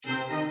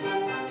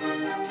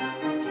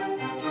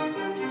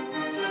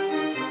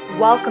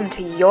welcome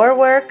to Your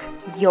Work,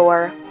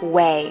 Your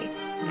Way.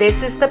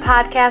 This is the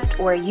podcast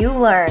where you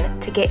learn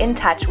to get in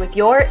touch with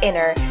your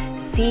inner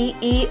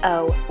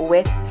CEO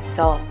with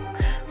soul.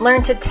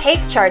 Learn to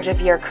take charge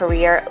of your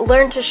career,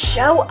 learn to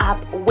show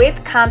up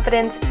with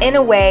confidence in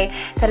a way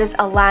that is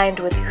aligned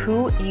with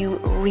who you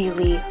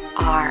really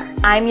are.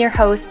 I'm your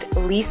host,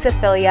 Lisa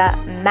Filia,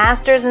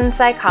 Master's in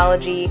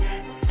Psychology,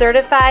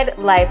 Certified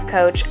Life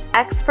Coach,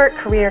 Expert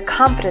Career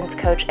Confidence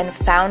Coach, and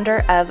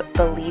founder of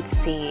Believe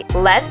Seed.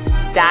 Let's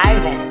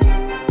dive in.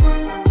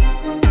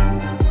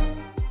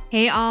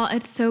 Hey all,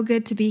 it's so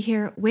good to be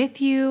here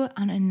with you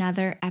on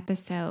another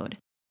episode.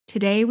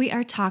 Today we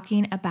are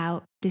talking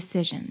about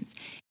decisions.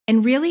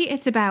 And really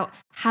it's about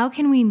how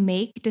can we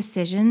make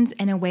decisions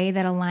in a way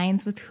that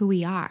aligns with who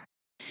we are.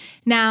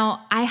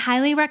 Now, I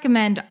highly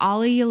recommend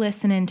all of you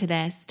listening to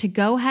this to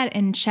go ahead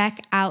and check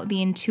out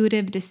the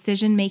intuitive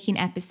decision-making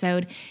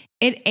episode.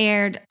 It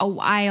aired a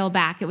while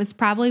back. It was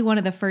probably one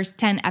of the first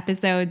 10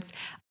 episodes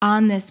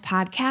on this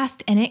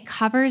podcast, and it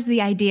covers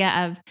the idea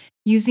of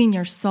using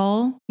your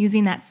soul,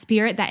 using that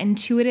spirit, that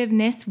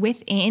intuitiveness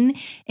within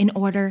in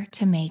order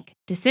to make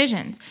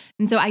decisions.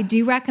 And so I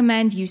do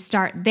recommend you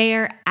start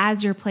there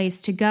as your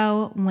place to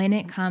go when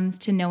it comes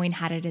to knowing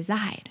how to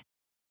decide.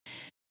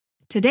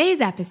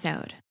 Today's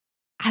episode,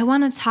 I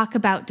want to talk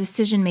about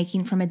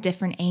decision-making from a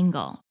different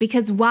angle,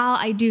 because while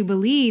I do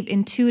believe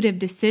intuitive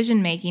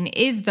decision-making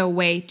is the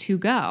way to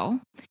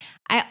go,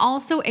 I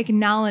also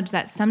acknowledge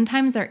that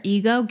sometimes our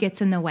ego gets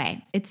in the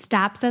way. It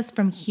stops us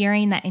from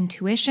hearing that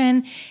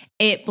intuition.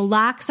 It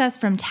blocks us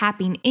from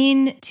tapping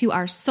into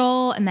our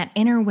soul and that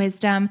inner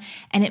wisdom,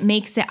 and it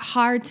makes it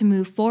hard to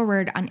move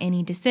forward on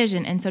any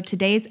decision. And so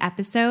today's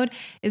episode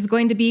is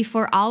going to be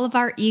for all of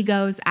our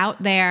egos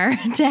out there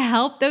to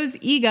help those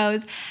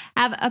egos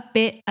have a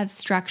bit of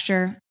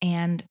structure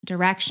and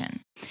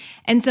direction.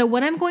 And so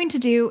what I'm going to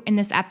do in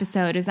this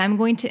episode is I'm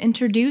going to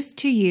introduce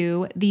to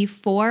you the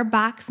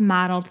 4-box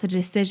model to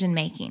decision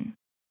making.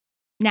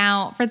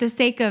 Now, for the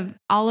sake of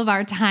all of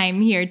our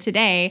time here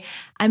today,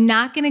 I'm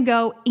not going to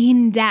go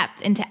in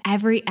depth into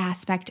every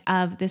aspect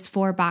of this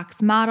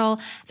 4-box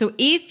model. So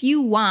if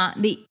you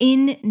want the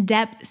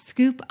in-depth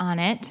scoop on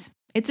it,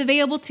 it's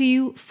available to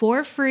you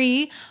for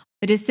free.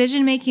 The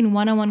Decision Making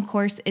 101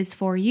 course is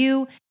for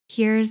you.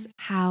 Here's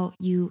how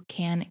you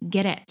can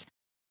get it.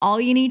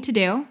 All you need to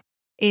do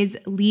is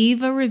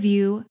leave a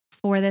review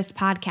for this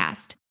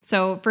podcast.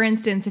 So for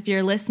instance, if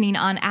you're listening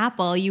on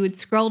Apple, you would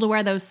scroll to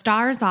where those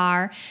stars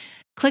are,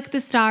 click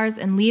the stars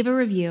and leave a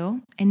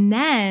review, and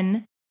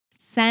then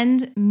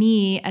send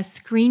me a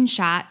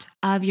screenshot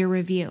of your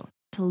review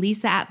to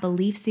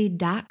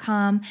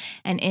lisa@beliefseed.com.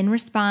 And in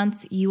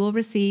response, you will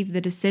receive the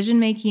Decision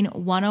Making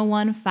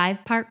 101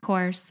 5-part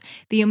course,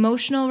 the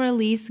Emotional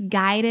Release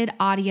Guided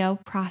Audio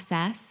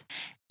Process,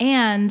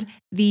 and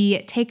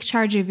the Take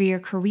Charge of Your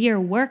Career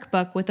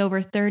workbook with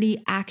over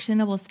 30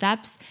 actionable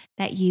steps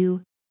that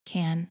you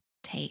can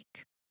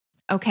take.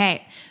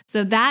 Okay,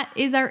 so that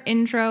is our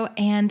intro,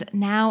 and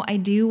now I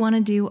do want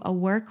to do a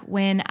work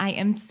when I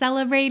am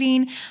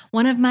celebrating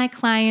one of my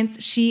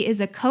clients. She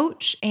is a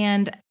coach,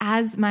 and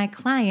as my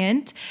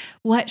client,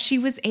 what she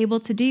was able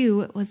to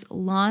do was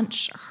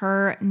launch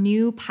her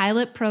new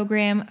pilot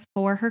program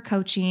for her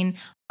coaching,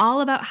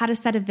 all about how to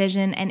set a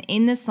vision. And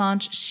in this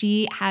launch,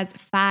 she has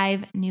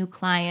 5 new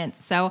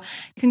clients. So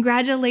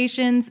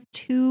congratulations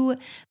to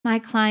my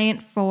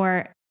client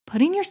for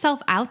putting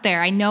yourself out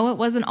there. I know it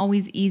wasn't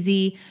always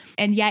easy,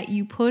 and yet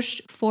you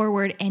pushed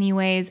forward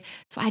anyways.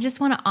 So I just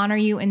want to honor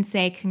you and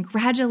say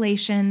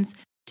congratulations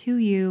to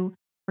you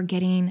for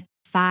getting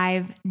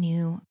 5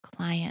 new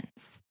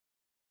clients.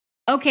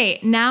 Okay,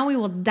 now we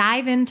will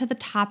dive into the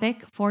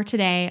topic for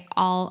today,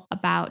 all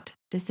about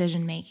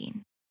decision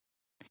making.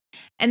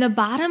 And the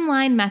bottom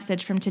line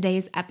message from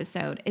today's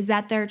episode is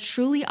that there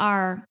truly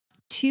are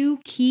 2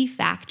 key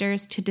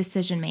factors to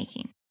decision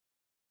making.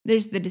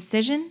 There's the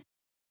decision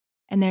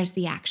and there's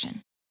the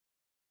action.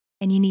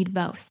 And you need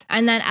both.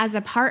 And then as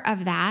a part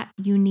of that,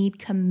 you need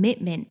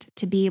commitment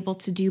to be able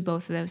to do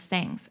both of those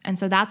things. And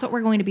so that's what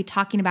we're going to be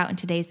talking about in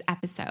today's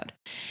episode.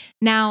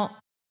 Now,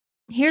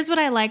 here's what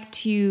I like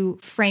to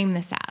frame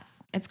this as.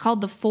 It's called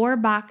the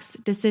 4-box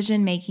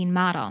decision-making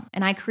model.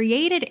 And I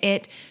created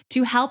it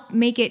to help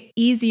make it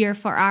easier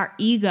for our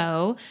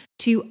ego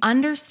to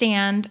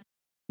understand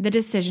the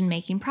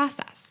decision-making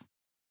process.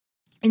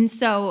 And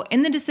so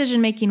in the Decision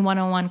Making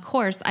 101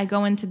 course, I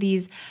go into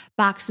these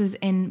boxes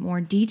in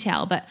more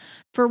detail. But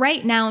for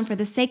right now, and for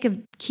the sake of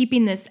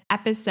keeping this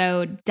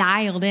episode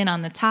dialed in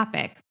on the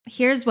topic,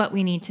 here's what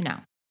we need to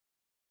know.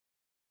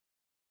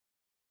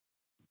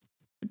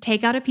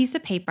 Take out a piece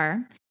of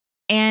paper,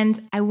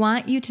 and I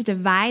want you to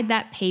divide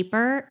that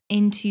paper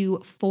into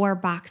 4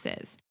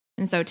 boxes.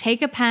 And so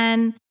take a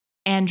pen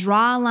and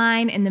draw a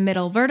line in the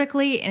middle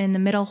vertically and in the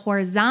middle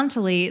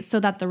horizontally so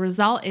that the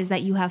result is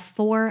that you have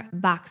 4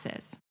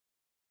 boxes.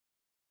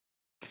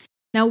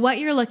 Now, what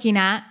you're looking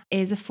at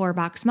is a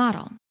 4-box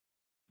model.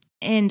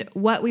 And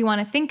what we want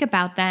to think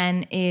about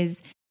then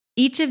is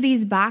each of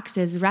these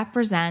boxes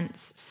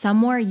represents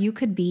somewhere you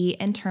could be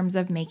in terms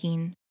of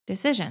making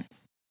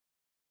decisions.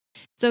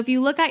 So if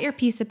you look at your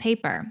piece of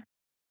paper,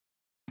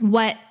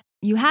 what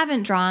you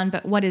haven't drawn,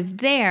 but what is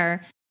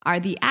there are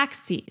the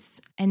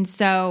axes. And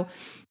so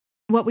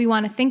what we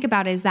want to think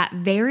about is that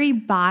very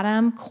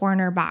bottom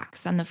corner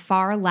box on the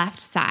far left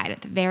side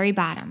at the very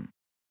bottom.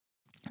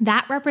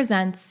 That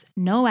represents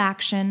no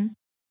action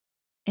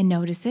and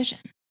no decision.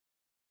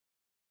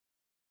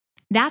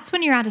 That's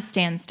when you're at a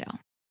standstill.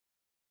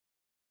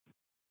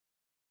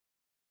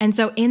 And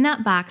so in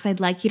that box, I'd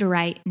like you to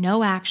write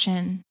no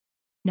action,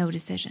 no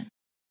decision.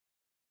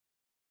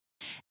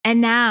 And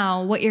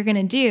now what you're going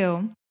to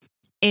do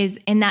is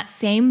in that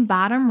same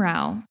bottom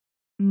row,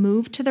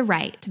 move to the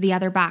right to the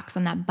other box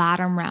on that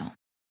bottom row.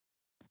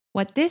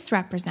 What this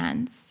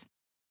represents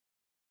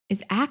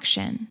is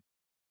action,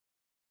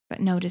 but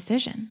no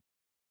decision.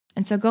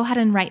 And so go ahead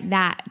and write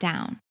that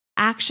down.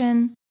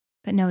 Action,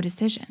 but no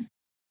decision.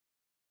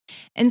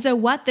 And so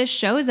what this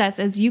shows us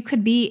is you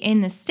could be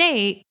in the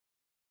state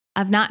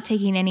of not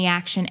taking any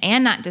action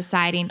and not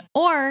deciding,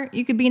 or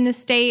you could be in the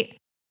state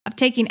of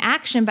taking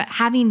action but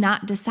having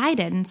not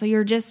decided. And so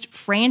you're just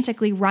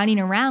frantically running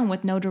around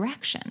with no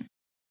direction.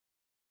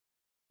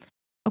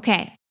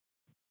 Okay,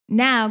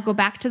 now go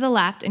back to the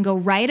left and go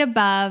right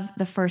above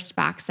the first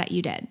box that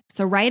you did.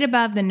 So right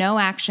above the no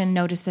action,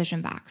 no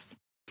decision box.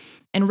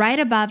 And right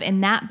above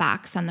in that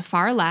box on the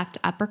far left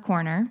upper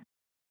corner,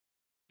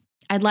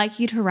 I'd like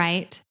you to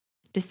write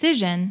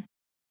decision,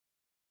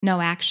 no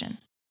action.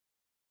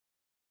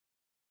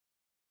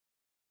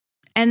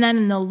 And then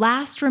in the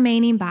last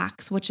remaining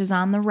box, which is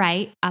on the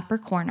right upper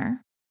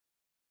corner,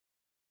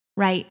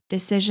 write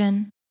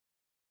decision,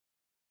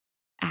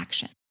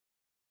 action.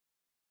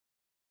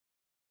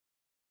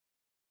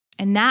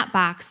 And that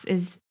box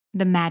is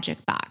the magic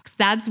box.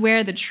 That's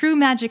where the true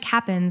magic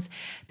happens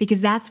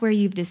because that's where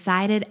you've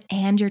decided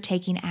and you're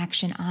taking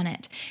action on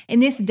it.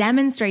 And this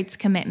demonstrates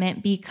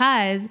commitment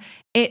because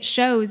it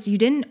shows you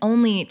didn't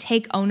only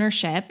take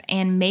ownership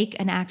and make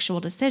an actual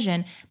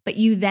decision, but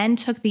you then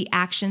took the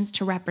actions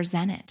to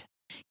represent it.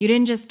 You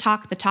didn't just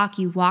talk the talk,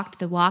 you walked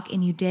the walk,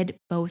 and you did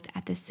both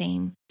at the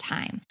same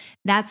time.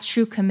 That's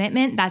true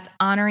commitment. That's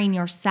honoring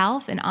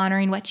yourself and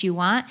honoring what you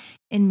want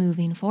and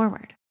moving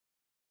forward.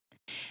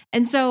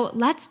 And so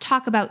let's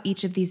talk about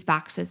each of these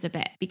boxes a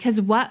bit, because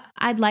what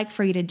I'd like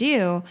for you to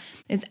do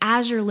is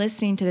as you're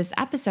listening to this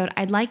episode,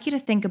 I'd like you to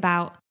think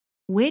about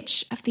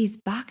which of these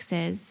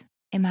boxes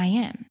am I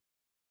in?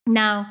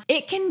 Now,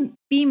 it can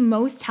be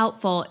most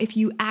helpful if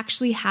you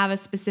actually have a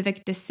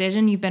specific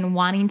decision you've been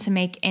wanting to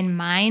make in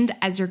mind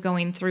as you're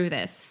going through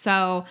this.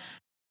 So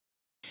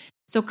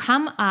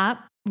come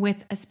up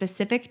with a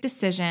specific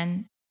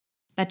decision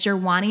that you're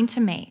wanting to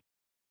make.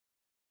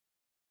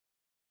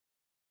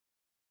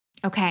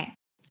 Okay,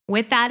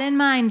 with that in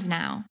mind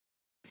now,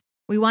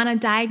 we want to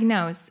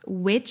diagnose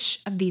which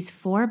of these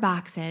 4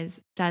 boxes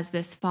does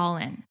this fall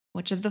in.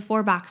 Which of the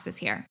 4 boxes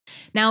here?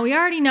 Now, we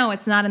already know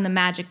it's not in the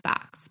magic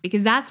box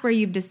because that's where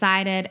you've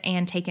decided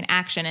and taken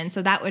action. And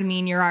so that would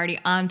mean you're already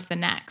on to the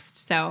next.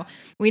 So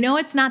we know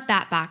it's not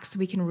that box, so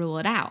we can rule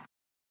it out.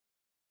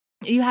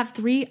 You have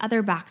 3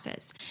 other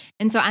boxes.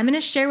 And so I'm going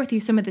to share with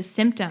you some of the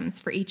symptoms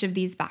for each of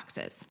these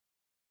boxes.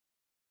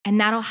 And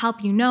that'll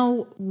help you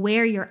know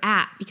where you're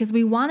at because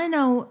we want to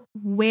know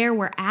where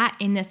we're at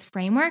in this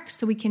framework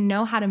so we can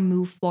know how to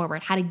move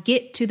forward, how to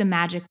get to the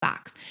magic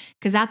box,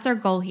 because that's our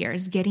goal here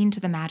is getting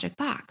to the magic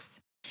box.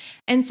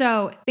 And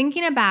so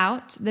thinking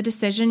about the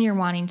decision you're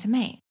wanting to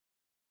make.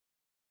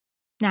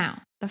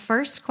 Now, the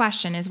first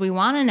question is we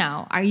want to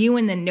know, are you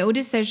in the no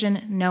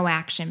decision, no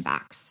action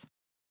box?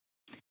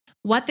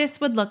 What this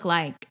would look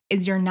like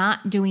is you're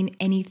not doing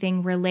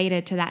anything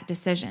related to that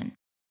decision.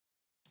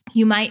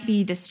 You might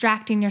be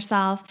distracting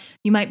yourself.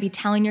 You might be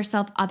telling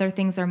yourself other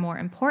things are more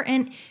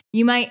important.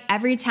 You might,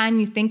 every time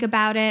you think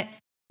about it,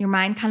 your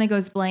mind kind of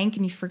goes blank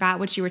and you forgot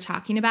what you were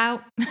talking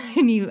about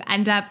and you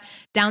end up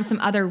down some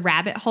other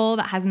rabbit hole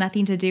that has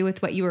nothing to do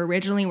with what you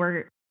originally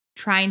were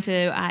trying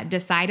to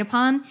decide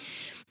upon.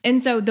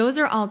 And so those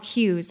are all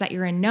cues that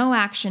you're in no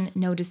action,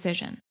 no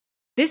decision.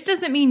 This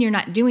doesn't mean you're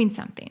not doing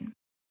something.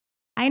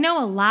 I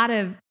know a lot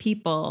of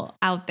people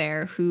out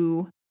there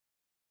who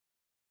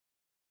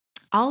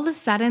all of a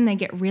sudden they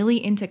get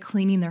really into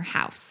cleaning their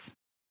house.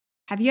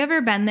 Have you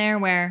ever been there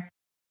where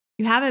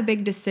you have a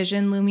big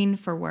decision looming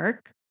for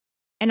work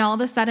and all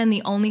of a sudden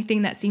the only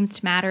thing that seems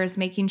to matter is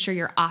making sure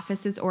your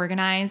office is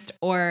organized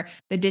or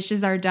the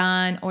dishes are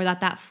done or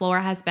that floor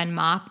has been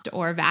mopped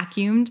or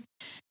vacuumed?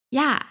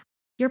 Yeah,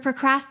 you're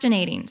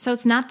procrastinating. So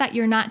it's not that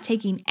you're not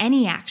taking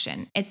any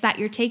action. It's that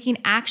you're taking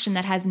action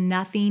that has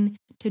nothing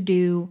to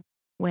do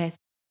with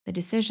the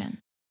decision.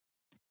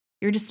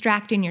 You're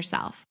distracting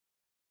yourself.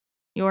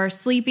 You're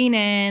sleeping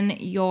in,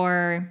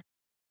 you're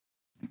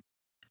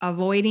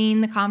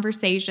avoiding the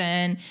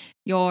conversation,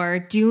 you're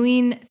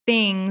doing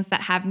things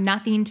that have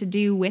nothing to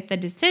do with the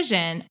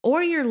decision,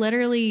 or you're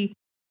literally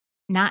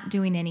not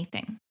doing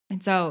anything.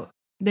 And so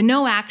the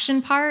no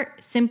action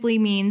part simply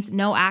means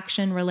no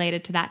action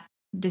related to that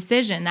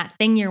decision, that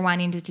thing you're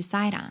wanting to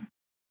decide on.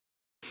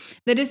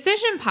 The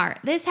decision part,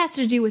 this has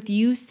to do with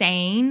you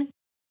saying,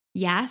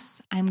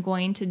 yes, I'm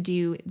going to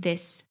do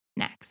this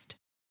next.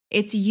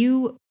 It's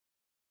you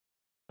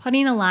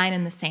putting a line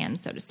in the sand,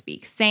 so to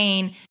speak,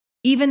 saying,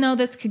 even though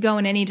this could go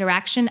in any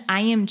direction,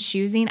 I am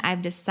choosing,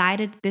 I've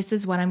decided this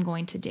is what I'm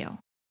going to do.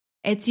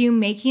 It's you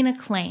making a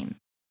claim,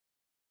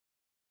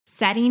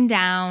 setting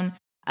down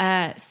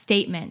a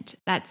statement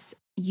that's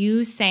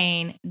you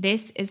saying,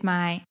 this is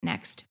my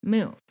next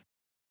move.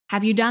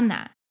 Have you done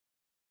that?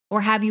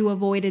 Or have you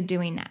avoided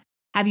doing that?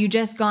 Have you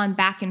just gone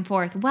back and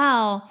forth?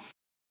 Well,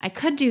 I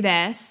could do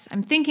this.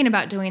 I'm thinking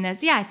about doing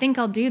this. Yeah, I think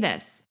I'll do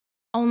this.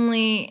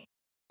 Only,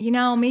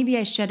 maybe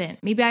I shouldn't.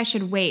 Maybe I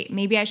should wait.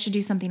 Maybe I should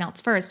do something else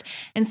first.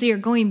 And so you're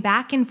going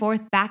back and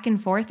forth,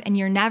 and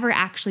you're never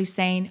actually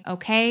saying,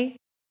 okay,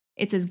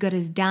 it's as good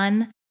as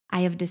done.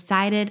 I have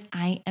decided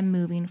I am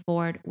moving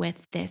forward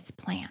with this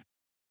plan.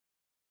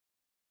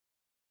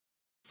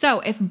 So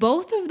if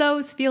both of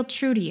those feel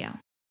true to you,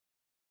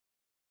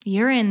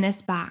 you're in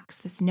this box,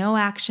 this no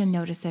action,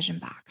 no decision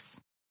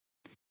box.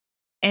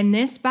 And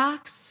this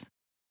box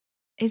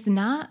is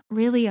not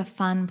really a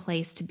fun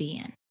place to be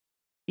in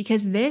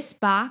because this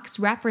box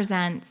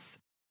represents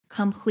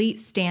complete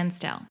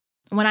standstill.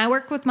 When I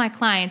work with my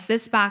clients,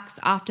 this box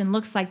often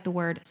looks like the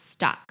word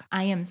stuck.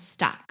 I am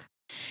stuck.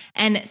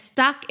 And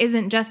stuck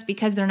isn't just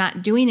because they're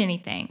not doing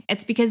anything.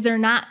 It's because they're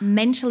not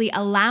mentally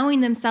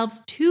allowing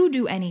themselves to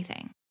do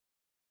anything.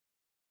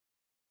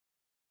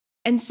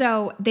 And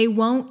so they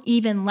won't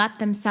even let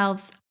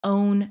themselves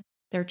own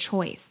their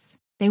choice.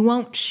 They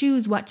won't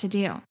choose what to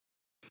do.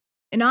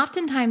 And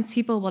oftentimes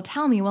people will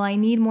tell me, well, I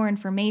need more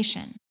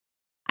information.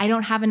 I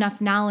don't have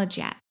enough knowledge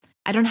yet.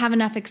 I don't have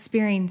enough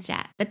experience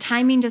yet. The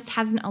timing just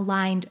hasn't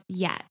aligned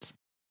yet.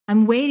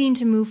 I'm waiting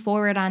to move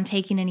forward on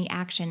taking any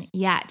action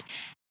yet.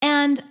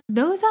 And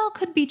those all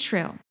could be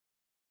true.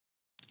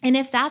 And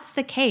if that's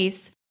the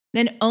case,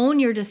 then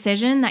own your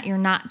decision that you're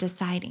not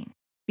deciding.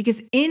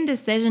 Because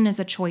indecision is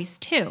a choice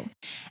too.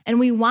 And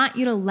we want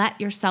you to let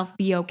yourself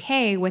be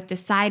okay with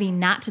deciding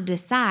not to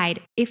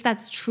decide if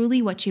that's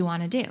truly what you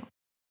want to do.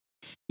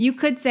 You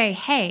could say,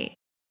 hey,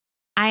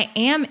 I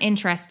am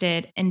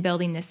interested in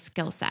building this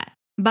skill set,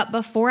 but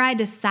before I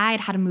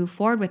decide how to move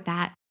forward with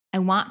that, I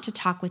want to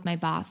talk with my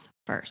boss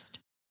first.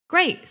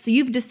 Great, so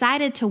you've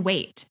decided to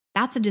wait.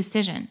 That's a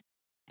decision.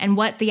 And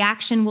what the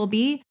action will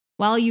be?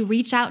 Well, you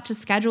reach out to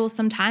schedule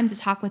some time to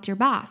talk with your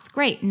boss.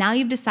 Great, now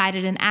you've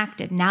decided and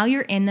acted. Now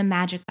you're in the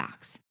magic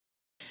box.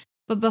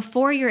 But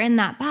before you're in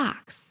that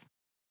box,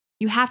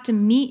 you have to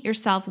meet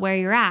yourself where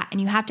you're at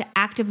and you have to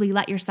actively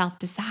let yourself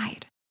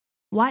decide.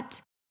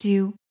 What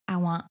do I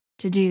want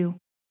to do,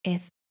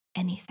 if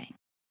anything?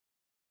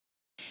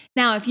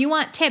 Now, if you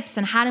want tips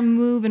on how to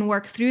move and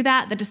work through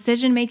that, the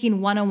Decision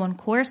Making 101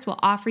 course will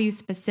offer you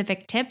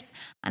specific tips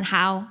on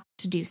how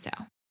to do so.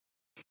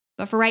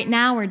 But for right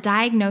now, we're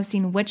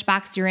diagnosing which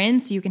box you're in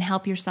so you can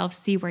help yourself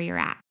see where you're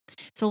at.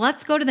 So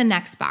let's go to the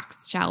next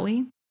box, shall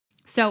we?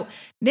 So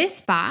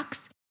this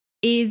box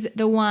is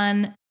the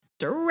one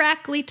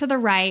directly to the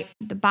right,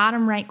 the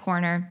bottom right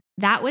corner.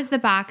 That was the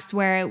box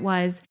where it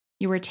was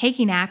you were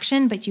taking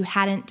action, but you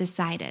hadn't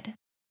decided.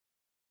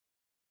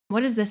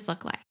 What does this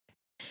look like?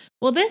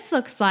 Well, this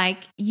looks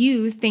like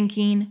you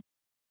thinking,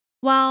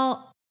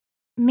 well,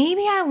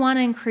 maybe I want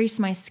to increase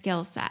my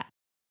skill set.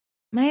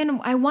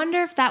 Man, I wonder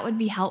if that would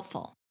be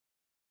helpful.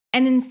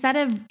 And instead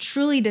of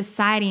truly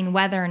deciding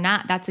whether or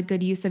not that's a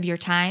good use of your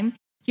time,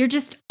 you're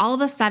just all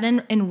of a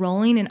sudden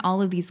enrolling in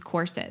all of these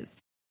courses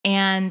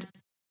and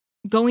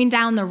going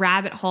down the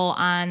rabbit hole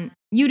on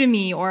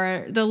Udemy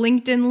or the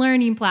LinkedIn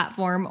Learning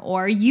platform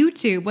or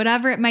YouTube,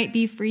 whatever it might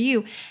be for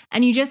you.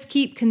 And you just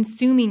keep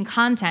consuming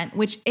content,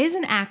 which is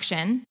an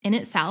action in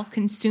itself,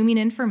 consuming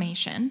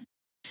information.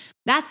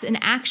 That's an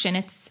action.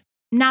 It's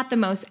not the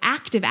most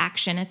active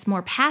action. It's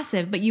more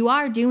passive, but you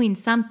are doing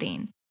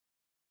something.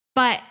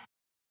 But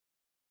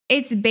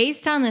it's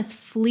based on this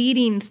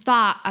fleeting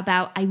thought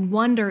about, I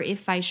wonder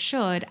if I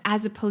should,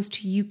 as opposed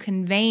to you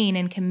conveying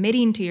and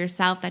committing to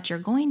yourself that you're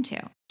going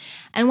to.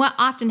 And what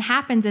often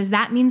happens is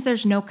that means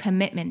there's no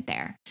commitment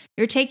there.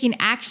 You're taking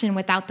action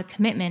without the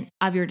commitment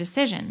of your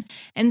decision.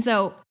 And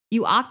so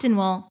you often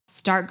will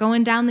start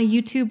going down the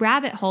YouTube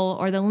rabbit hole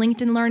or the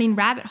LinkedIn Learning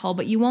rabbit hole,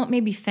 but you won't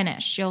maybe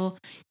finish. You'll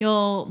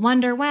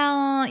wonder,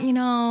 well,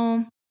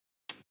 I'm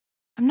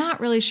not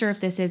really sure if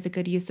this is a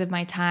good use of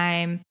my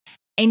time.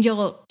 And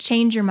you'll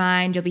change your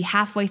mind. You'll be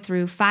halfway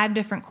through 5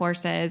 different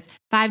courses,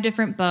 5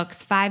 different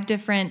books, 5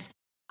 different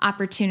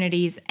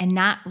opportunities, and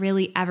not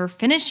really ever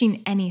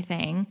finishing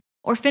anything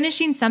or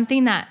finishing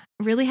something that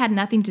really had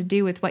nothing to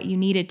do with what you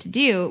needed to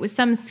do. It was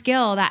some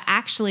skill that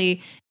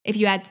actually, if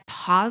you had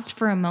paused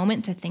for a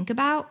moment to think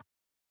about,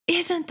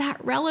 isn't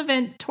that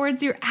relevant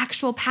towards your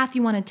actual path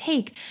you want to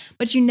take?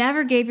 But you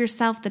never gave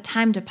yourself the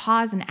time to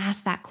pause and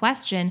ask that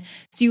question.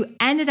 So you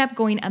ended up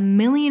going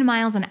 1,000,000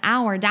 miles an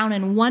hour down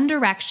in one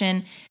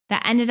direction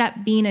that ended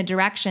up being a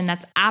direction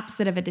that's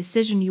opposite of a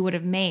decision you would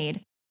have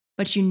made.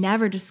 But you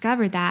never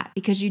discovered that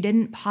because you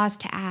didn't pause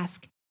to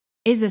ask,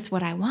 is this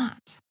what I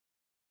want?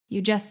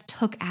 You just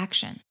took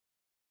action.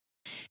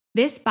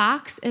 This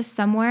box is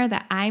somewhere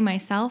that I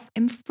myself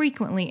am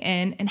frequently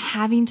in and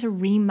having to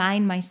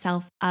remind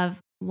myself of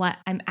what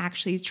I'm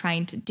actually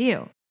trying to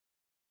do.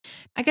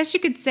 I guess you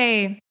could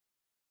say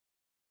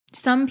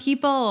some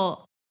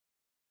people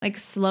like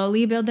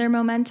slowly build their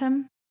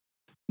momentum,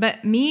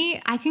 but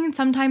me, I can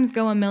sometimes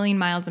go 1,000,000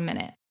 miles a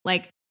minute.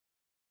 Like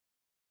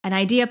an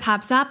idea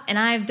pops up and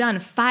I've done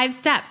 5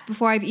 steps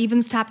before I've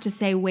even stopped to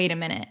say, wait a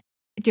minute,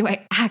 do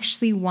I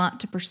actually want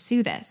to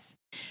pursue this?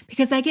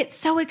 Because I get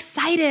so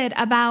excited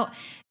about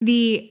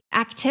the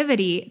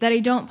activity that I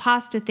don't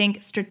pause to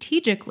think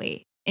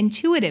strategically,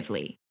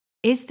 intuitively.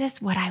 Is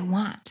this what I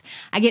want?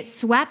 I get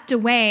swept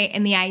away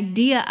in the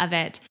idea of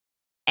it.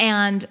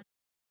 And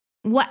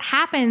what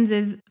happens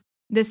is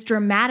this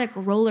dramatic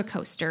roller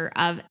coaster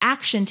of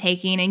action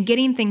taking and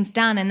getting things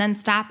done and then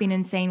stopping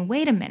and saying,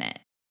 wait a minute,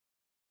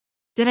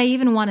 did I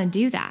even want to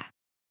do that?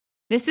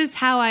 This is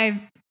how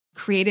I've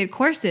created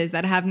courses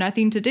that have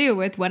nothing to do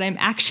with what I'm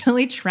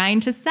actually trying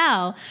to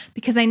sell,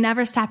 because I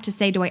never stop to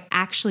say, do I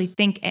actually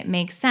think it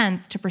makes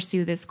sense to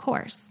pursue this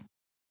course?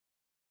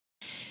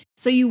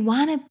 So you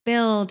want to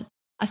build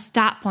a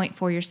stop point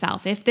for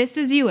yourself. If this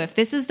is you, if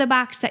this is the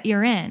box that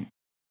you're in,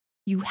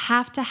 you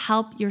have to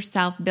help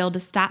yourself build a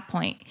stop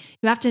point.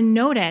 You have to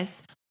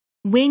notice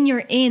when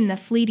you're in the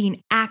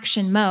fleeting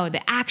action mode,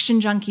 the action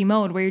junkie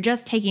mode, where you're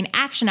just taking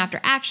action after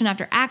action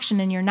after action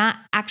and you're not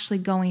actually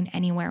going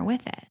anywhere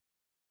with it.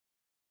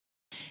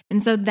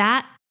 And so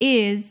that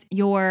is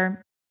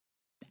your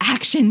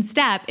action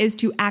step, is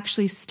to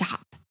actually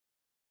stop,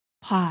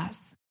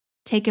 pause,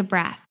 take a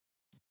breath.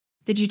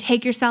 Did you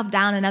take yourself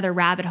down another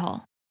rabbit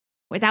hole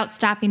without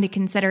stopping to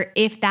consider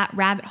if that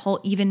rabbit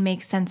hole even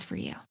makes sense for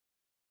you?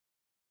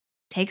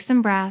 Take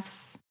some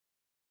breaths,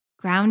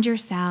 ground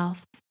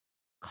yourself,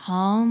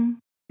 calm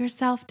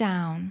yourself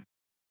down,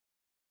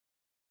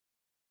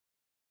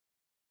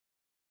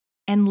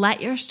 and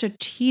let your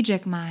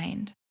strategic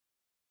mind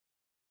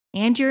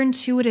and your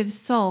intuitive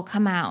soul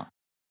come out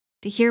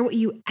to hear what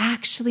you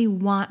actually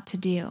want to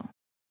do,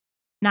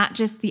 not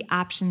just the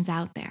options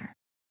out there.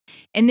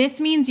 And this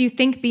means you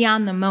think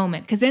beyond the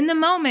moment, because in the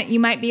moment you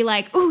might be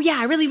like, oh yeah,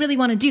 I really, really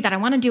want to do that. I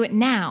want to do it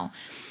now.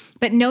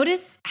 But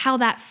notice how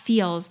that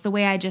feels the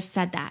way I just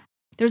said that.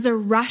 There's a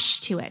rush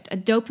to it, a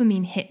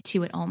dopamine hit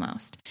to it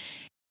almost.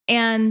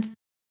 And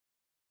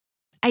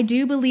I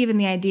do believe in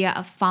the idea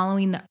of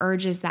following the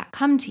urges that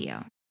come to you.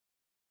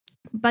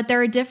 But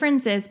there are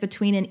differences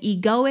between an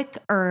egoic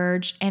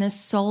urge and a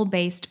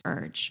soul-based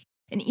urge.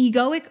 An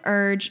egoic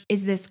urge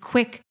is this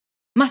quick,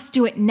 must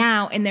do it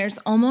now, and there's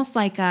almost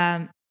like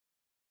a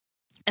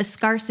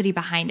scarcity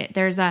behind it.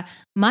 There's a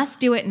must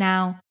do it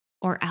now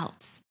or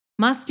else.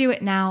 Must do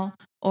it now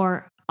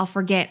or I'll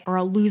forget, or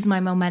I'll lose my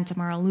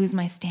momentum, or I'll lose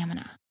my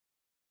stamina.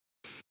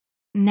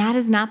 And that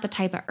is not the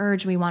type of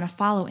urge we want to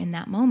follow in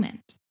that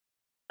moment.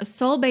 A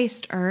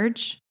soul-based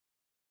urge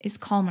is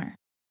calmer.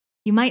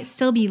 You might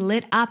still be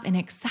lit up and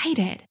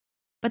excited,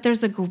 but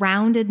there's a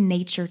grounded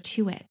nature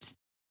to it.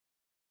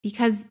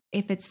 Because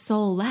if it's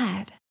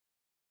soul-led,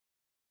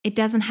 it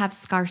doesn't have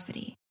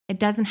scarcity. It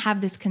doesn't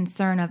have this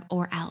concern of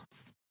or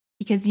else.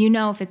 Because you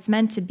know if it's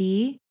meant to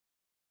be,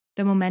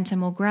 the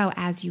momentum will grow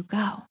as you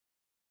go.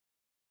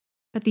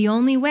 But the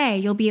only way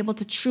you'll be able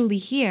to truly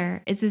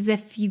hear is as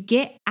if you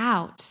get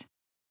out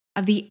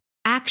of the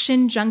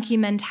action junkie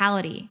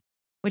mentality,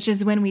 which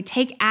is when we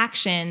take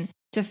action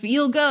to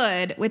feel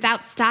good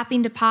without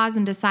stopping to pause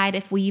and decide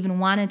if we even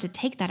wanted to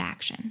take that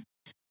action.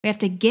 We have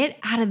to get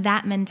out of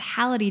that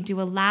mentality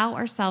to allow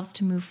ourselves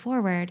to move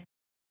forward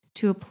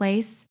to a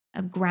place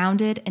of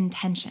grounded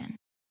intention.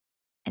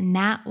 And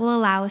that will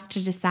allow us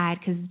to decide,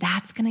 because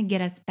that's going to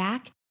get us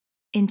back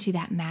into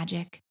that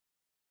magic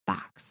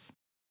box.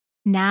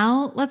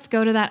 Now let's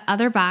go to that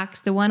other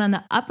box, the one on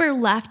the upper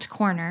left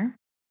corner,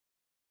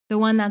 the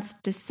one that's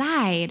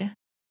decide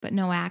but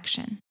no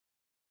action.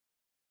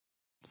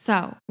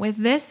 So with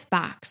this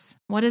box,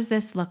 what does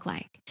this look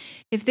like?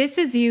 If this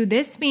is you,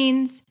 this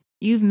means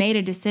you've made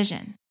a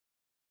decision,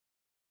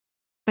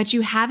 but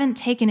you haven't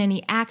taken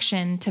any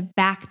action to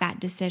back that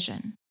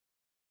decision.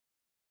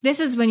 This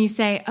is when you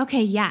say,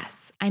 okay,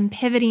 yes, I'm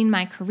pivoting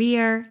my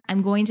career.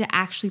 I'm going to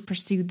actually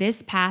pursue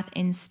this path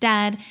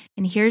instead.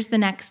 And here's the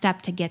next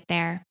step to get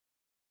there.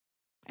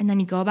 And then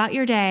you go about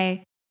your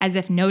day as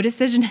if no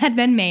decision had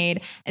been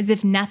made, as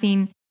if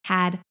nothing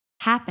had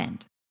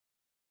happened.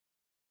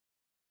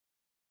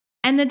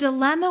 And the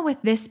dilemma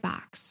with this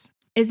box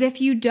is if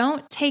you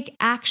don't take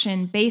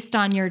action based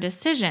on your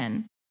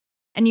decision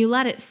and you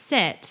let it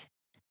sit,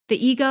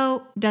 the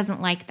ego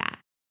doesn't like that.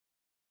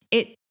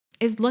 It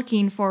is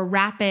looking for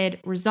rapid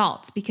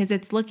results because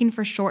it's looking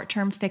for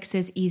short-term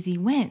fixes, easy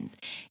wins.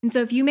 And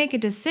so if you make a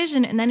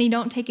decision and then you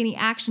don't take any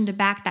action to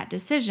back that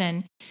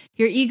decision,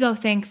 your ego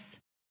thinks,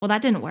 well,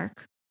 that didn't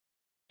work.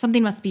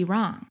 Something must be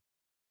wrong.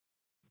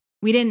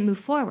 We didn't move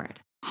forward.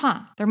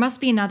 There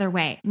must be another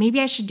way. Maybe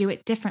I should do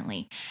it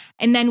differently.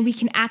 And then we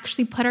can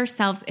actually put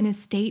ourselves in a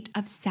state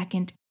of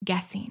second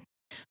guessing.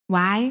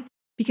 Why?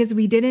 Because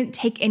we didn't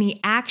take any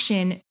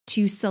action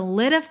to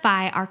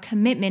solidify our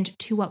commitment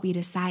to what we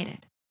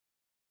decided.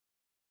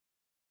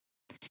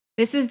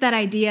 This is that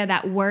idea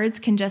that words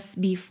can just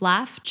be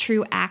fluff.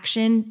 True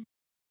action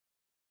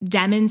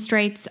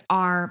demonstrates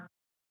our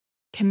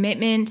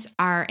commitment,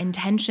 our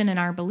intention, and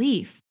our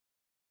belief.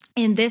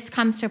 And this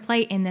comes to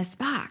play in this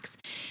box.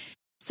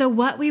 So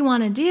what we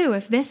want to do,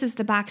 if this is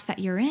the box that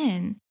you're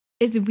in,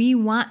 is we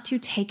want to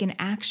take an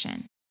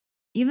action.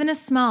 Even a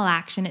small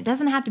action. It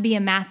doesn't have to be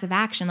a massive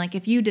action. Like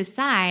if you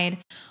decide,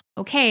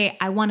 okay,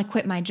 I want to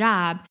quit my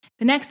job,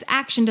 the next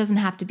action doesn't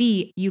have to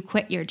be you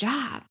quit your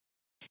job.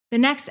 The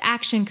next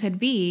action could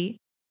be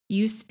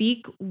you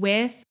speak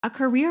with a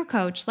career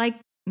coach like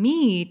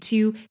me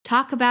to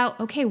talk about,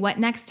 okay, what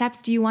next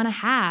steps do you want to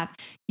have?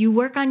 You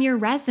work on your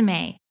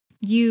resume.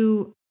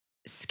 You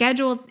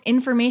schedule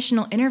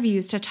informational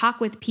interviews to talk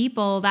with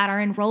people that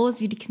are in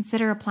roles you'd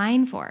consider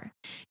applying for.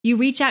 You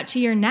reach out to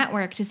your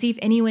network to see if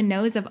anyone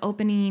knows of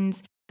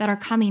openings that are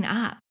coming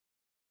up.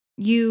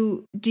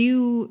 You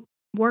do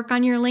work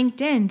on your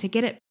LinkedIn to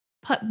get it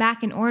put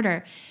back in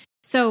order.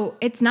 So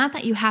it's not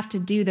that you have to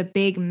do the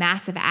big,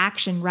 massive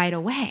action right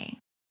away.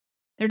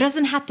 There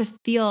doesn't have to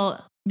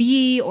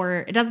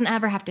it doesn't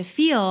ever have to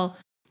feel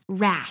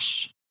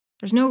rash.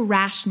 There's no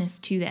rashness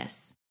to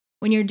this.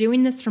 When you're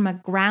doing this from a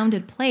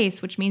grounded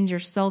place, which means you're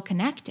soul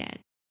connected,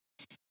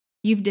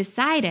 you've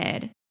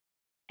decided,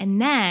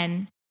 and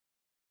then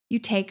you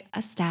take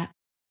a step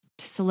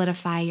to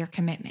solidify your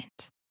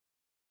commitment.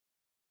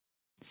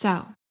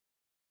 So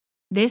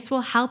this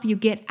will help you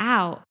get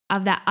out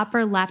of that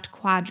upper left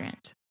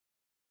quadrant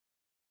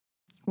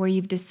where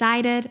you've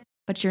decided,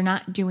 but you're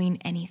not doing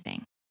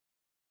anything.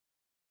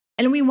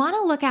 And we want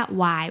to look at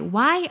why.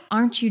 Why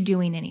aren't you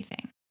doing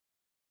anything?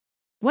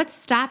 What's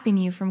stopping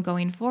you from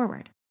going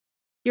forward?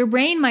 Your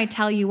brain might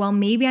tell you, well,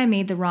 maybe I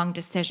made the wrong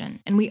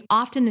decision. And we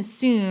often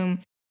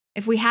assume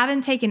if we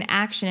haven't taken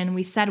action and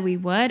we said we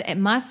would, it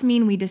must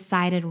mean we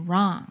decided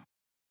wrong.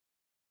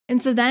 And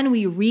so then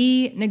we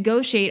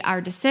renegotiate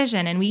our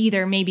decision and we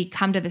either maybe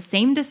come to the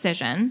same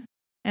decision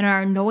and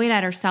are annoyed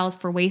at ourselves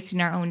for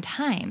wasting our own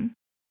time,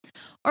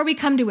 or we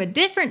come to a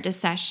different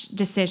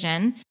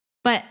decision,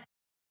 but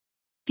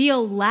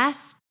feel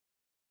less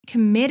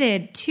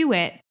committed to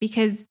it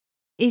because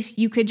if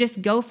you could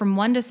just go from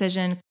one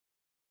decision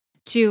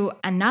to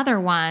another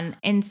one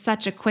in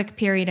such a quick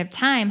period of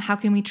time, how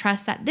can we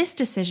trust that this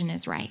decision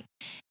is right?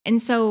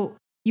 And so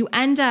you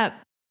end up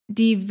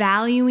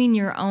devaluing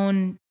your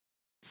own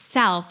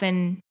self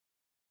and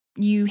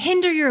you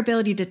hinder your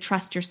ability to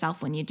trust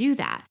yourself when you do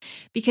that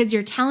because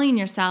you're telling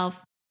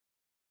yourself,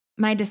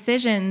 my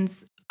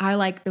decisions are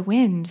like the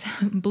wind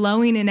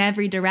blowing in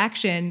every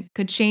direction,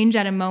 could change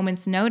at a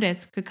moment's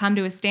notice, could come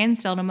to a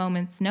standstill at a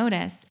moment's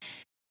notice,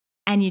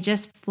 and you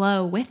just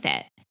flow with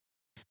it.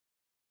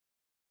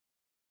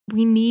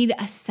 We need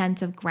a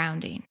sense of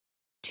grounding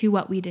to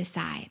what we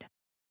decide.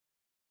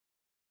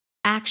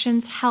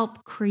 Actions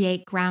help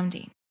create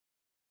grounding.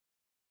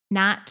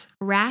 Not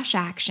rash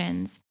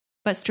actions,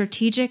 but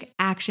strategic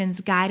actions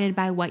guided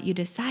by what you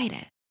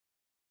decided.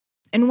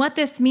 And what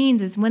this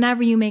means is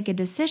whenever you make a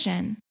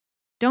decision,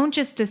 don't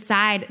just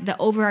decide the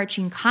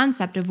overarching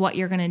concept of what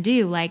you're going to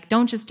do. Like,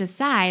 don't just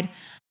decide,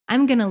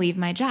 I'm going to leave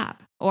my job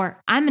or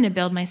I'm going to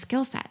build my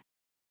skill set.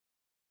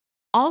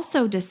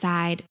 Also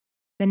decide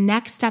the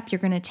next step you're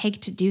going to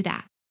take to do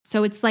that.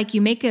 So it's like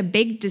you make a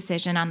big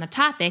decision on the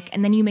topic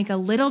and then you make a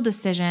little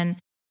decision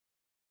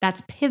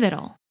that's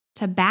pivotal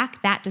to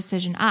back that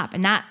decision up.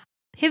 And that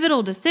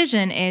pivotal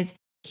decision is,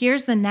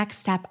 here's the next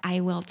step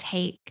I will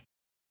take.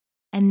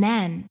 And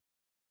then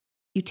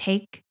you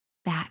take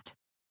that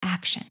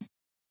action.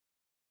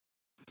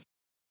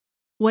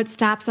 What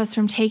stops us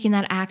from taking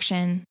that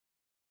action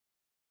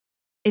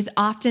is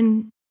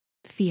often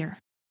fear.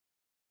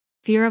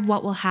 Fear of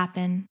what will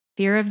happen,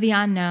 fear of the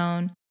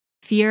unknown,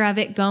 fear of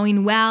it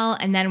going well,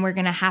 and then we're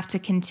going to have to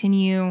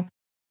continue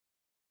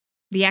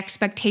the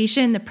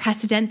expectation, the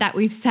precedent that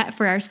we've set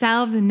for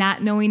ourselves, and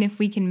not knowing if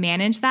we can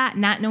manage that,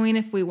 not knowing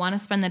if we want to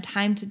spend the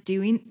time to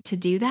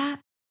do that.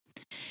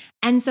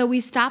 And so we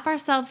stop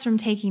ourselves from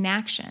taking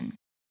action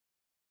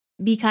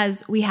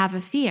because we have a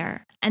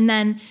fear. And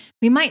then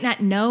we might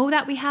not know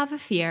that we have a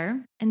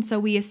fear. And so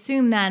we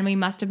assume then we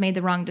must have made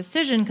the wrong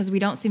decision because we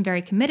don't seem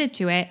very committed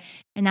to it.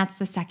 And that's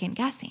the second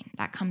guessing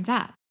that comes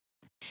up.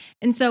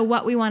 And so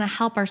what we want to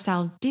help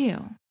ourselves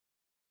do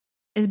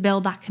is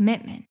build that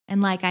commitment.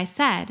 And like I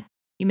said,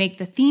 you make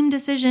the theme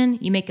decision,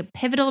 you make a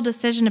pivotal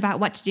decision about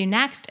what to do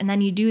next, and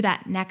then you do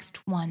that next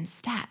one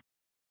step.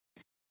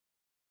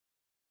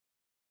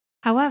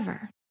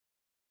 However,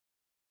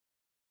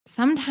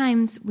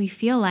 sometimes we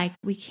feel like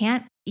we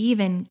can't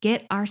even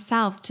get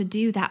ourselves to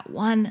do that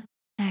one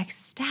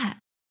next step.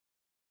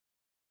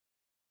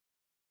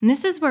 And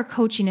this is where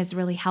coaching is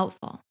really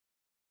helpful.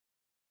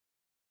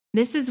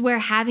 This is where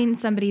having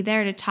somebody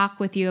there to talk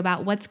with you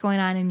about what's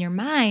going on in your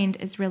mind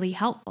is really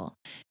helpful,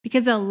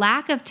 because a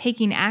lack of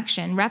taking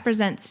action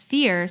represents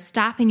fear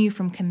stopping you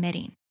from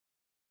committing.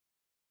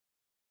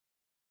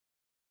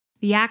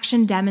 The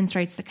action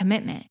demonstrates the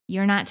commitment.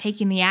 You're not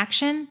taking the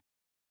action.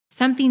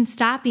 Something's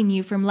stopping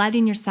you from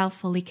letting yourself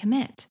fully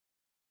commit.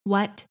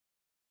 What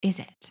is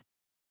it?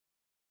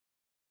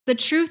 The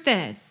truth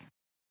is,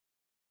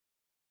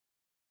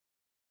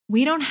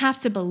 we don't have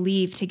to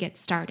believe to get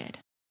started.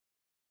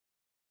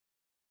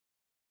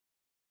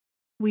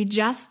 We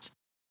just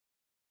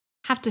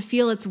have to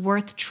feel it's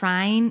worth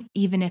trying,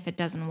 even if it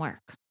doesn't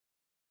work.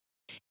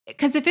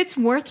 Because if it's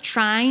worth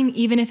trying,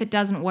 even if it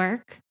doesn't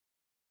work,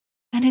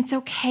 then it's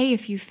okay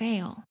if you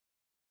fail.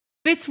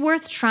 If it's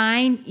worth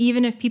trying,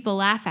 even if people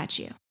laugh at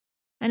you,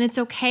 then it's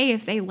okay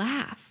if they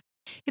laugh.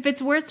 If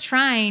it's worth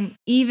trying,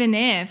 even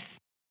if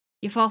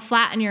you fall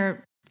flat on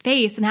your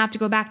face and have to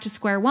go back to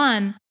square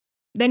one,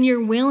 then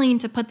you're willing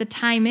to put the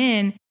time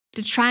in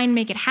to try and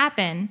make it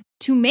happen,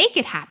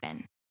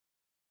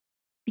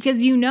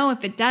 Because you know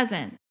if it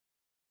doesn't,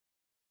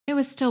 it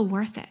was still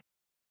worth it.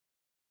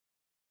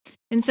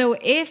 And so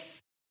if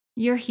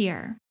you're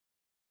here,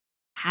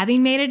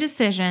 having made a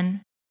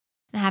decision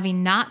and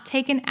having not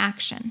taken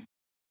action,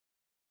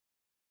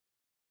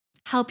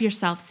 help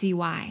yourself see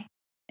why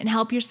and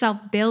help yourself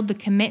build the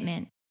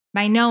commitment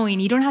by knowing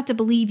you don't have to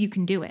believe you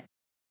can do it.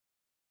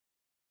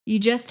 You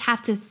just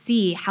have to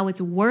see how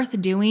it's worth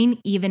doing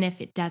even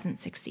if it doesn't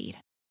succeed.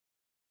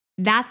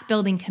 That's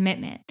building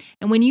commitment.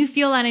 And when you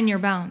feel that in your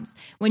bones,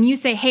 when you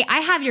say, hey, I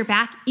have your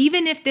back,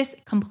 even if this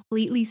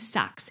completely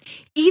sucks,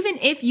 even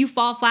if you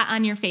fall flat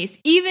on your face,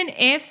 even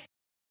if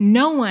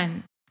no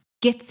one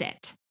gets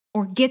it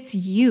or gets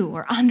you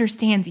or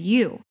understands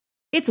you,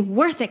 it's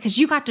worth it because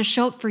you got to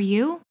show up for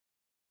you.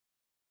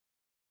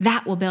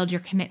 That will build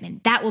your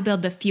commitment. That will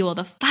build the fuel,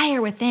 the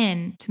fire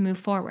within to move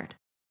forward.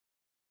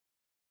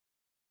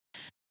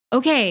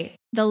 Okay,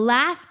 the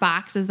last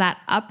box is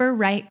that upper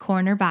right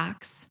corner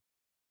box.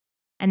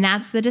 And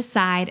that's the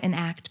decide and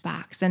act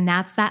box. And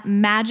that's that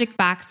magic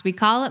box. We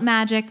call it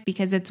magic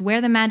because it's where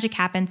the magic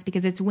happens,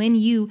 because it's when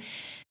you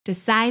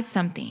decide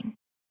something.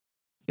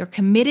 You're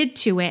committed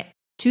to it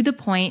to the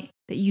point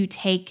that you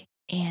take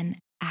an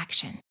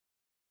action.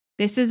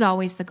 This is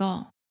always the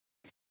goal.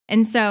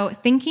 And so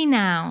thinking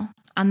now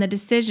on the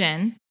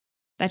decision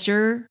that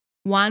you're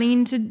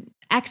wanting to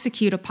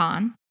execute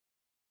upon,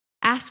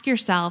 ask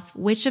yourself,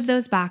 which of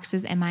those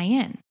boxes am I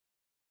in?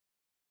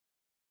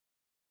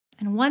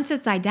 And once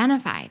it's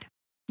identified,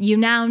 you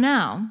now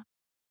know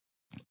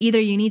either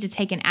you need to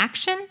take an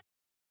action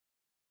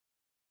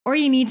or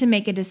you need to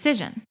make a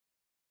decision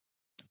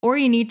or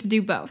you need to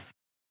do both.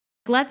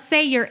 Let's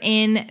say you're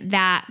in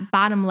that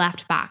bottom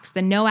left box,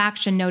 the no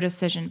action, no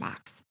decision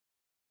box.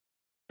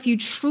 If you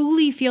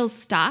truly feel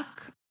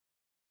stuck,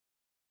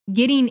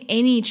 getting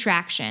any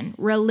traction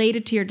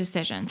related to your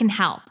decision can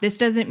help. This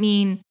doesn't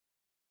mean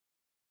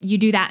you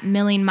do that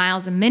million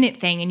miles a minute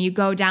thing and you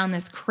go down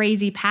this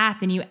crazy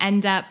path and you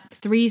end up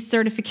 3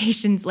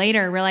 certifications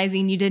later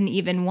realizing you didn't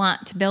even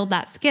want to build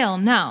that skill.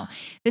 No,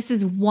 this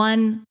is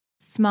one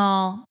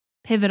small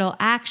pivotal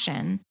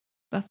action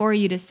before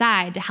you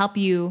decide to help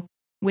you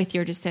with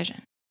your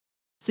decision.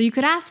 So you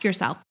could ask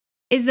yourself,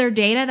 is there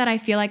data that I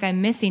feel like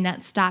I'm missing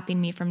that's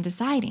stopping me from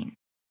deciding?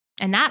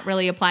 And that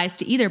really applies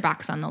to either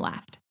box on the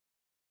left.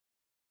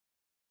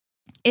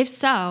 If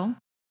so,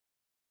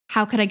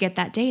 how could I get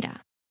that data?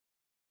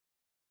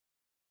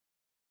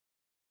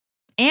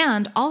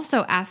 And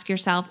also ask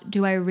yourself,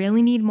 do I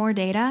really need more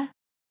data?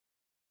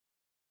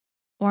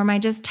 Or am I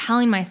just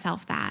telling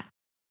myself that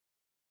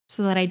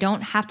so that I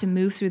don't have to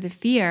move through the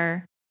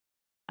fear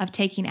of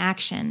taking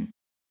action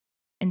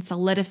and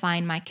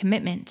solidifying my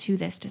commitment to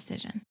this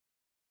decision?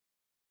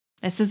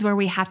 This is where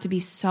we have to be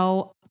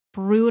so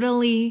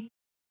brutally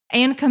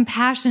and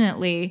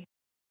compassionately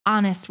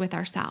honest with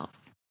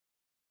ourselves.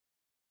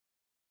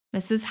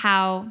 This is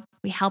how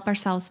we help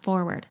ourselves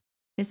forward.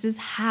 This is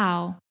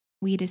how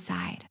we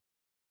decide.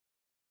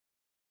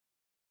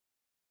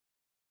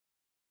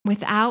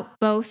 Without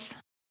both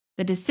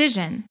the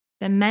decision,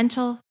 the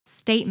mental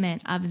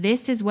statement of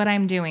this is what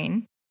I'm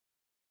doing,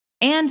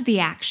 and the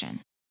action,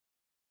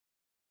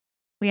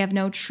 we have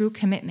no true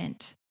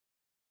commitment,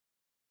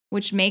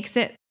 which makes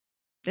it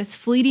this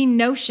fleeting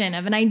notion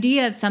of an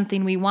idea of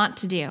something we want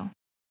to do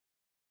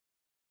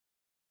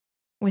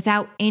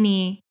without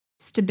any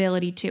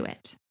stability to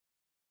it.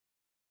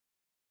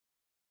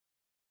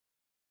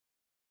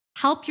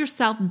 Help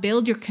yourself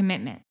build your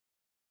commitment.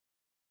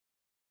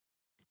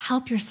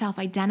 Help yourself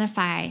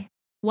identify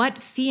what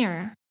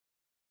fear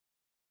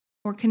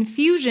or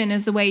confusion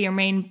is the way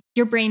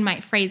your brain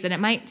might phrase it. It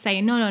might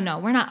say, no,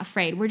 we're not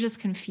afraid. We're just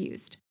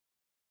confused.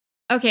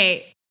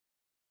 Okay,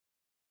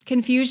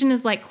 confusion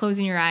is like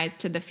closing your eyes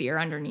to the fear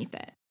underneath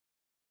it.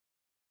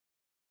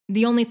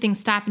 The only thing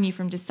stopping you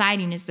from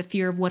deciding is the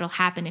fear of what'll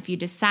happen if you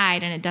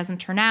decide and it doesn't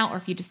turn out or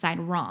if you decide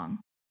wrong.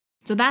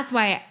 So that's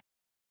why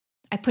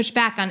I push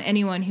back on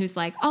anyone who's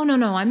like, oh,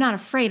 no, I'm not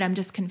afraid. I'm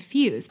just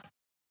confused.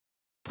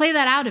 Play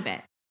that out a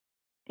bit.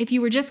 If you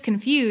were just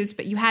confused,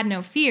 but you had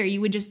no fear, you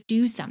would just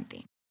do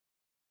something.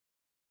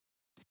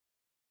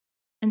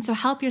 And so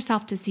help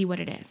yourself to see what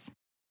it is.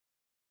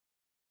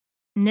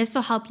 And this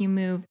will help you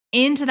move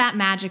into that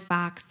magic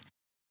box,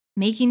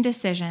 making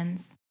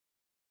decisions,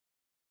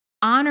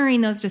 honoring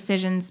those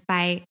decisions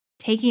by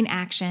taking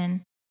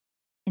action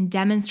and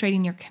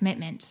demonstrating your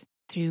commitment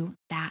through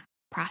that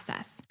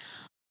process.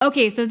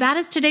 Okay, so that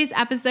is today's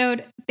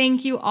episode.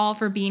 Thank you all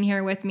for being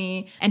here with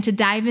me. And to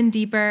dive in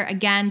deeper,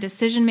 again,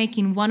 Decision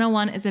Making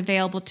 101 is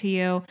available to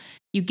you.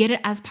 You get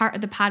it as part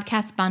of the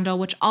podcast bundle,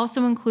 which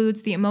also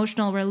includes the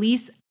Emotional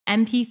Release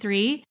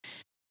MP3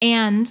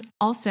 and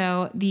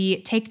also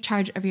the Take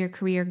Charge of Your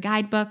Career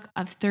guidebook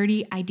of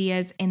 30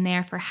 ideas in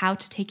there for how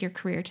to take your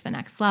career to the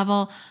next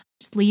level.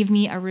 Just leave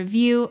me a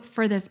review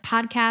for this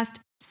podcast.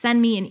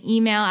 Send me an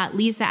email at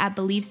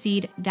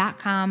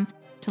lisa@beliefseed.com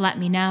to let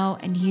me know,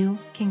 and you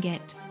can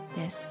get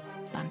this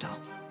bundle.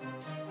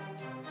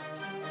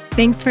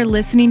 Thanks for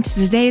listening to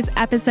today's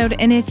episode.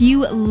 And if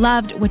you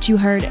loved what you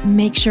heard,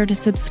 make sure to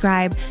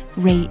subscribe,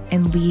 rate,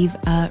 and leave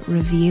a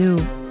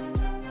review.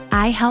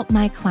 I help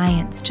my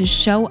clients to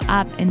show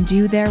up and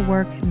do their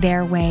work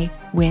their way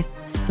with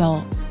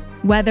soul.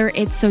 Whether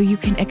it's so you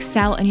can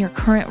excel in your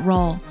current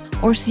role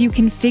or so you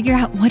can figure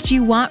out what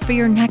you want for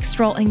your next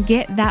role and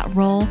get that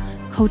role,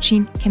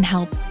 coaching can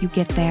help you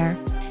get there.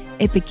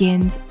 It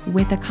begins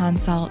with a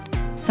consult.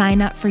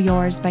 Sign up for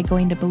yours by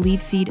going to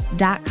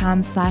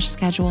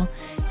beliefseed.com/schedule.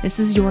 This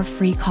is your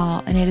free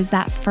call, and it is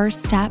that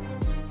first step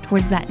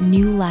towards that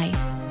new life,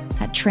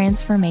 that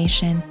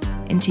transformation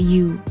into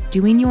you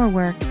doing your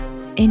work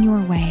in your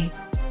way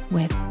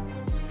with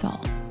soul.